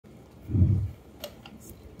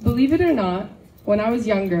Believe it or not, when I was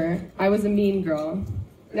younger, I was a mean girl.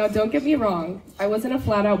 Now don't get me wrong, I wasn't a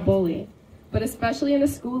flat-out bully, but especially in a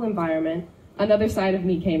school environment, another side of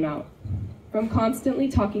me came out. From constantly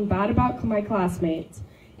talking bad about my classmates,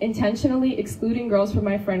 intentionally excluding girls from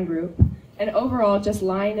my friend group, and overall just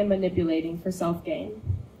lying and manipulating for self-gain.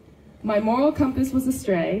 My moral compass was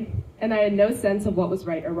astray, and I had no sense of what was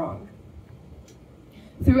right or wrong.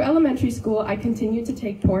 Through elementary school, I continued to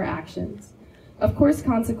take poor actions. Of course,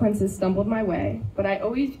 consequences stumbled my way, but I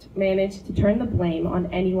always managed to turn the blame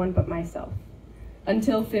on anyone but myself.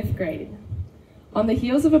 Until 5th grade. On the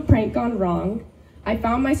heels of a prank gone wrong, I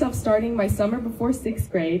found myself starting my summer before 6th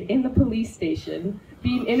grade in the police station,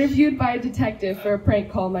 being interviewed by a detective for a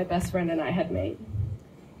prank call my best friend and I had made.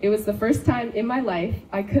 It was the first time in my life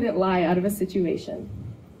I couldn't lie out of a situation.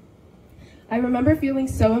 I remember feeling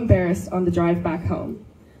so embarrassed on the drive back home,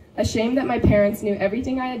 ashamed that my parents knew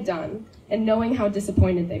everything I had done and knowing how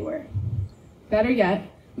disappointed they were. Better yet,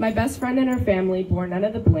 my best friend and her family bore none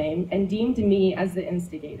of the blame and deemed me as the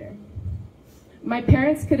instigator. My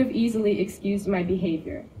parents could have easily excused my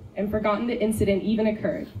behavior and forgotten the incident even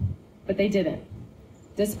occurred, but they didn't.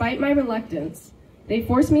 Despite my reluctance, they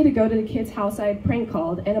forced me to go to the kid's house I had prank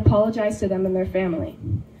called and apologize to them and their family.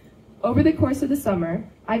 Over the course of the summer,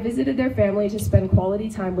 I visited their family to spend quality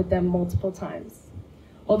time with them multiple times.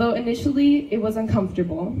 Although initially it was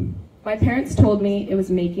uncomfortable, my parents told me it was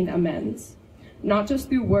making amends, not just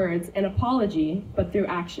through words and apology, but through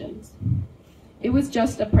actions. It was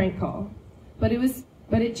just a prank call, but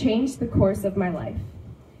it changed the course of my life.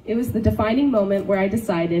 It was the defining moment where I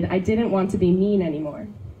decided I didn't want to be mean anymore.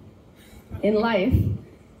 In life,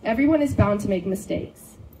 everyone is bound to make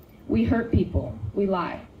mistakes. We hurt people, we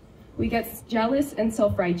lie. We get jealous and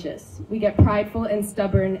self-righteous. We get prideful and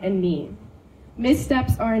stubborn and mean.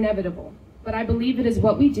 Missteps are inevitable, but I believe it is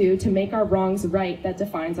what we do to make our wrongs right that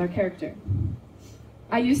defines our character.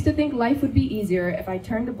 I used to think life would be easier if I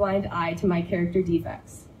turned a blind eye to my character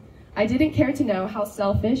defects. I didn't care to know how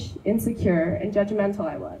selfish, insecure, and judgmental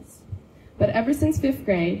I was. But ever since 5th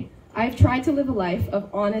grade, I have tried to live a life of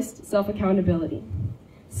honest self-accountability,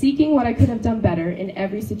 seeking what I could have done better in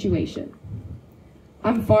every situation.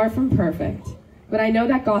 I'm far from perfect, but I know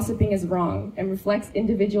that gossiping is wrong and reflects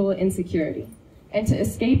individual insecurity. And to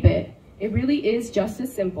escape it, it really is just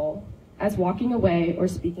as simple as walking away or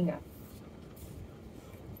speaking up.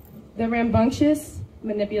 The rambunctious,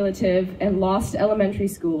 manipulative, and lost elementary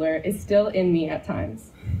schooler is still in me at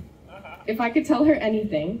times. If I could tell her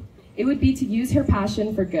anything, it would be to use her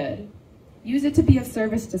passion for good. Use it to be of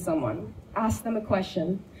service to someone. Ask them a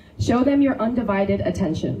question. Show them your undivided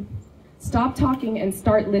attention. Stop talking and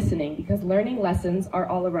start listening, because learning lessons are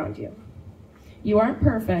all around you. You aren't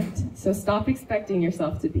perfect, so stop expecting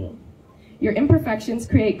yourself to be. Your imperfections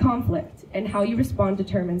create conflict, and how you respond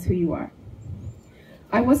determines who you are.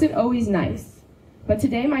 I wasn't always nice, but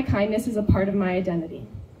today my kindness is a part of my identity.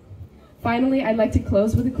 Finally, I'd like to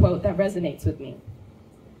close with a quote that resonates with me.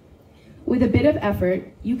 With a bit of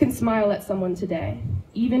effort, you can smile at someone today,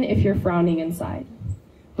 even if you're frowning inside.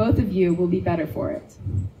 Both of you will be better for it.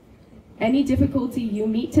 Any difficulty you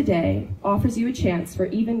meet today offers you a chance for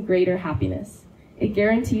even greater happiness. It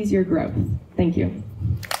guarantees your growth. Thank you.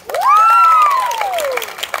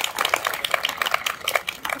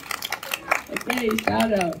 Okay,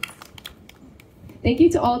 shout out. Thank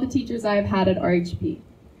you to all the teachers I have had at RHP.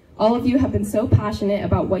 All of you have been so passionate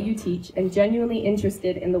about what you teach and genuinely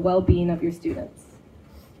interested in the well-being of your students.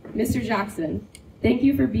 Mr. Jackson, thank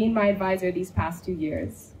you for being my advisor these past 2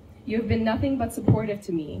 years. You have been nothing but supportive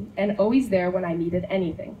to me and always there when I needed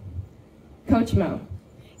anything. Coach Mo,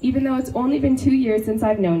 even though it's only been 2 years since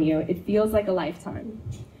I've known you, it feels like a lifetime.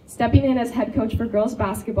 Stepping in as head coach for girls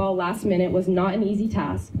basketball last minute was not an easy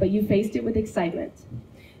task, but you faced it with excitement.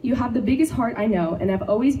 You have the biggest heart I know and have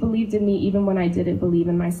always believed in me even when I didn't believe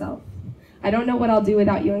in myself. I don't know what I'll do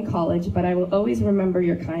without you in college, but I will always remember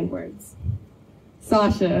your kind words.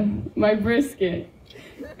 Sasha, my brisket.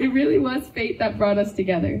 It really was fate that brought us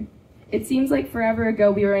together. It seems like forever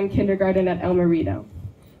ago we were in kindergarten at El Marino.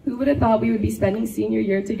 Who would have thought we would be spending senior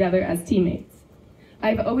year together as teammates?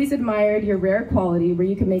 I've always admired your rare quality where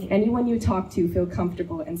you can make anyone you talk to feel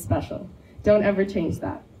comfortable and special. Don't ever change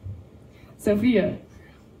that. Sophia,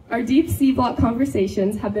 our deep C-block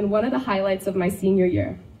conversations have been one of the highlights of my senior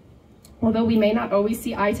year. Although we may not always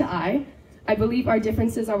see eye to eye, I believe our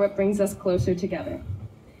differences are what brings us closer together.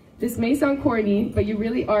 This may sound corny, but you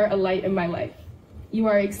really are a light in my life. You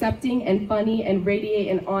are accepting and funny and radiate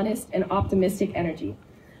an honest and optimistic energy.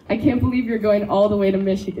 I can't believe you're going all the way to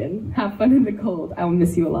Michigan. Have fun in the cold. I will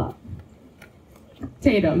miss you a lot.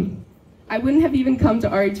 Tatum, I wouldn't have even come to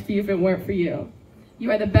RHP if it weren't for you.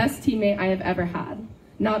 You are the best teammate I have ever had.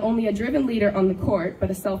 Not only a driven leader on the court, but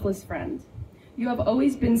a selfless friend. You have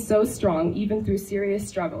always been so strong, even through serious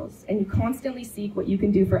struggles, and you constantly seek what you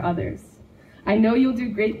can do for others. I know you'll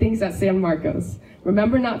do great things at San Marcos.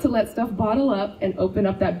 Remember not to let stuff bottle up and open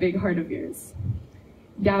up that big heart of yours.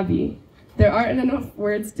 Gabby, there aren't enough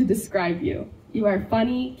words to describe you. You are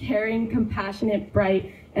funny, caring, compassionate,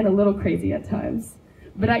 bright, and a little crazy at times.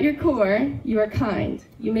 But at your core, you are kind.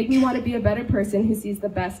 You make me want to be a better person who sees the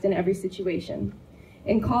best in every situation.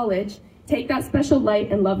 In college, take that special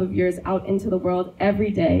light and love of yours out into the world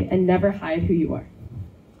every day and never hide who you are.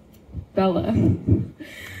 Bella,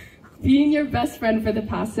 being your best friend for the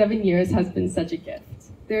past 7 years has been such a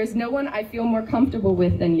gift. There is no one I feel more comfortable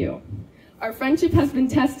with than you. Our friendship has been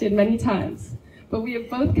tested many times, but we have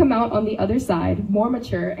both come out on the other side, more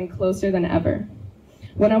mature and closer than ever.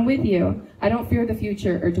 When I'm with you, I don't fear the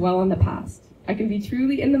future or dwell on the past. I can be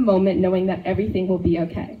truly in the moment knowing that everything will be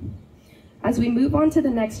okay. As we move on to the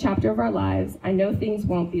next chapter of our lives, I know things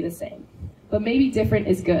won't be the same, but maybe different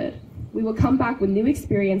is good. We will come back with new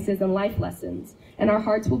experiences and life lessons, and our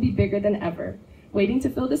hearts will be bigger than ever, waiting to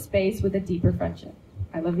fill the space with a deeper friendship.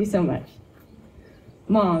 I love you so much.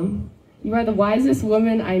 Mom, you are the wisest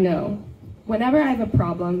woman I know. Whenever I have a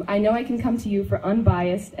problem, I know I can come to you for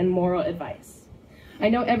unbiased and moral advice. I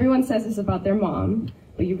know everyone says this about their mom,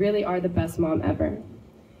 but you really are the best mom ever.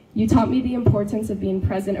 You taught me the importance of being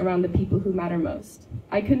present around the people who matter most.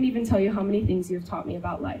 I couldn't even tell you how many things you have taught me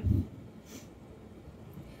about life.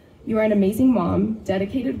 You are an amazing mom,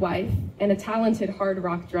 dedicated wife, and a talented hard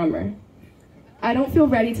rock drummer. I don't feel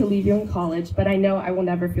ready to leave you in college, but I know I will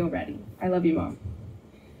never feel ready. I love you, Mom.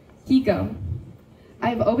 Kiko, I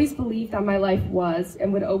have always believed that my life was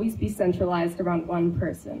and would always be centralized around one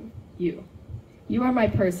person, you. You are my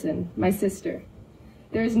person, my sister.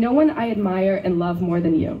 There is no one I admire and love more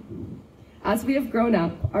than you. As we have grown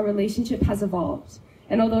up, our relationship has evolved,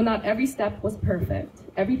 and although not every step was perfect,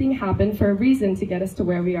 everything happened for a reason to get us to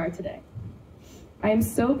where we are today. I am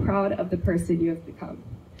so proud of the person you have become.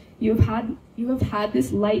 You have had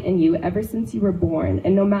this light in you ever since you were born,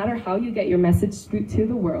 and no matter how you get your message to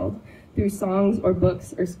the world, through songs or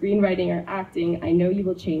books or screenwriting or acting, I know you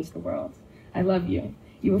will change the world. I love you.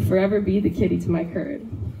 You will forever be the kitty to my curd.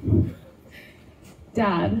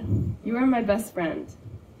 Dad, you are my best friend.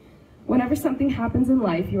 Whenever something happens in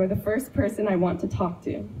life, you are the first person I want to talk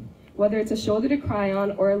to. Whether it's a shoulder to cry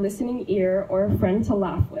on or a listening ear or a friend to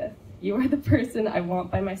laugh with, you are the person I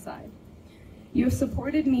want by my side. You have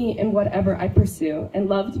supported me in whatever I pursue and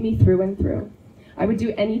loved me through and through. I would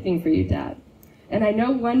do anything for you, Dad. And I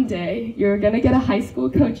know one day you're gonna get a high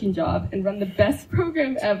school coaching job and run the best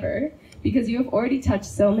program ever because you have already touched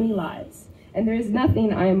so many lives. And there is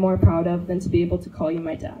nothing I am more proud of than to be able to call you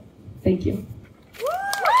my dad. Thank you.